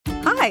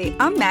Hi,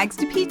 I'm Mags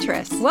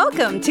DePetris.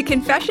 Welcome to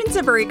Confessions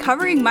of a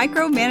Recovering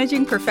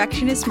Micromanaging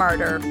Perfectionist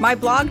Martyr, my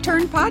blog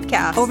turned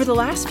podcast. Over the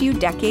last few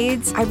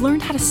decades, I've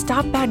learned how to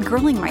stop bad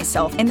girling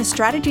myself, and the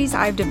strategies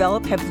I've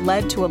developed have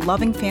led to a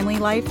loving family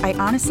life I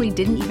honestly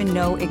didn't even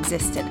know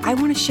existed. I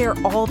want to share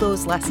all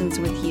those lessons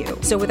with you.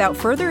 So without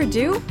further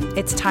ado,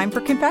 it's time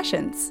for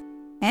Confessions.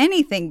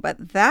 Anything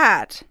but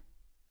that.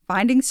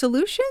 Finding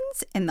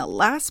solutions in the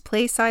last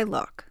place I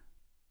look.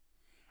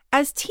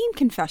 As teen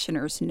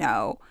confessioners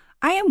know,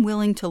 I am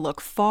willing to look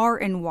far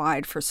and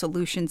wide for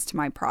solutions to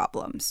my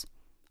problems.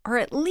 Or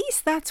at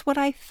least that's what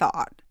I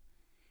thought.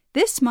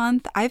 This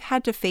month, I've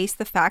had to face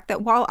the fact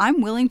that while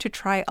I'm willing to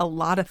try a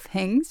lot of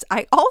things,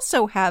 I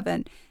also have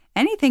an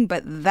anything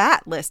but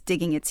that list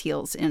digging its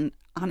heels in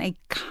on a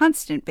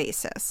constant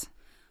basis.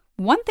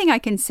 One thing I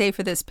can say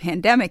for this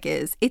pandemic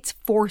is it's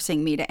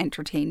forcing me to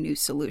entertain new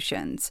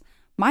solutions.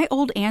 My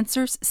old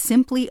answers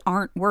simply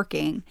aren't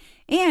working.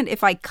 And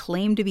if I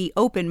claim to be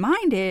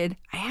open-minded,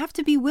 I have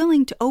to be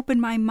willing to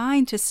open my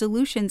mind to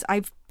solutions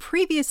I've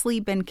previously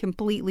been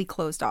completely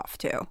closed off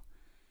to.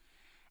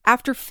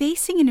 After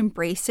facing and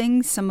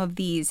embracing some of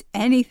these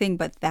anything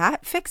but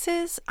that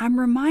fixes, I'm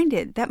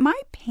reminded that my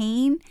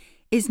pain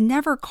is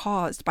never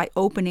caused by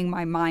opening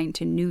my mind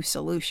to new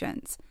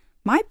solutions.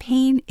 My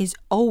pain is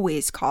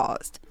always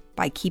caused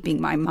by keeping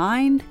my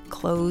mind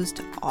closed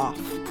off.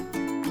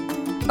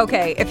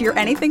 Okay, if you're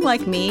anything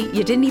like me,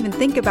 you didn't even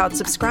think about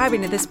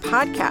subscribing to this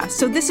podcast,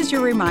 so this is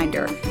your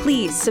reminder.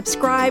 Please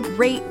subscribe,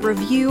 rate,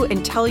 review,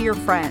 and tell your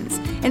friends.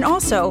 And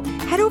also,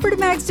 head over to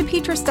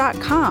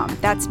magsdepetris.com.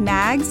 That's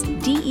Mags,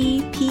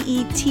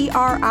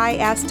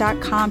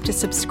 DEPETRIS.com to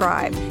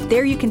subscribe.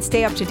 There you can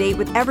stay up to date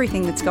with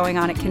everything that's going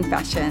on at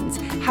Confessions.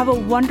 Have a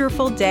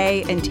wonderful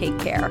day and take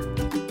care.